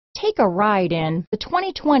Take a ride in the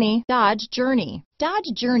 2020 Dodge Journey.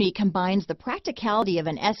 Dodge Journey combines the practicality of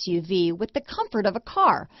an SUV with the comfort of a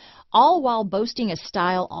car, all while boasting a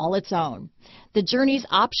style all its own. The Journey's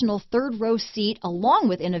optional third-row seat, along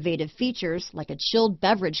with innovative features like a chilled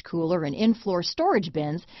beverage cooler and in-floor storage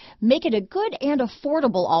bins, make it a good and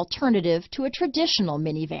affordable alternative to a traditional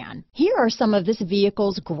minivan. Here are some of this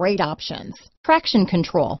vehicle's great options: traction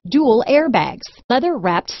control, dual airbags,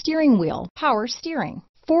 leather-wrapped steering wheel, power steering,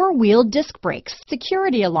 four-wheel disc brakes,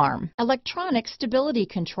 security alarm, electronic stability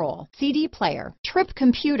control, CD player, trip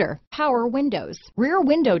computer, power windows, rear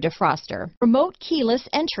window defroster, remote keyless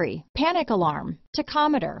entry, panic alarm,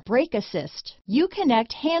 tachometer, brake assist,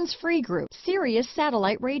 Uconnect hands-free group, Sirius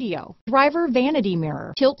satellite radio, driver vanity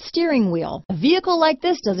mirror, tilt steering wheel. A vehicle like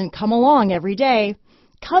this doesn't come along every day.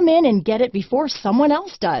 Come in and get it before someone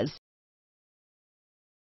else does.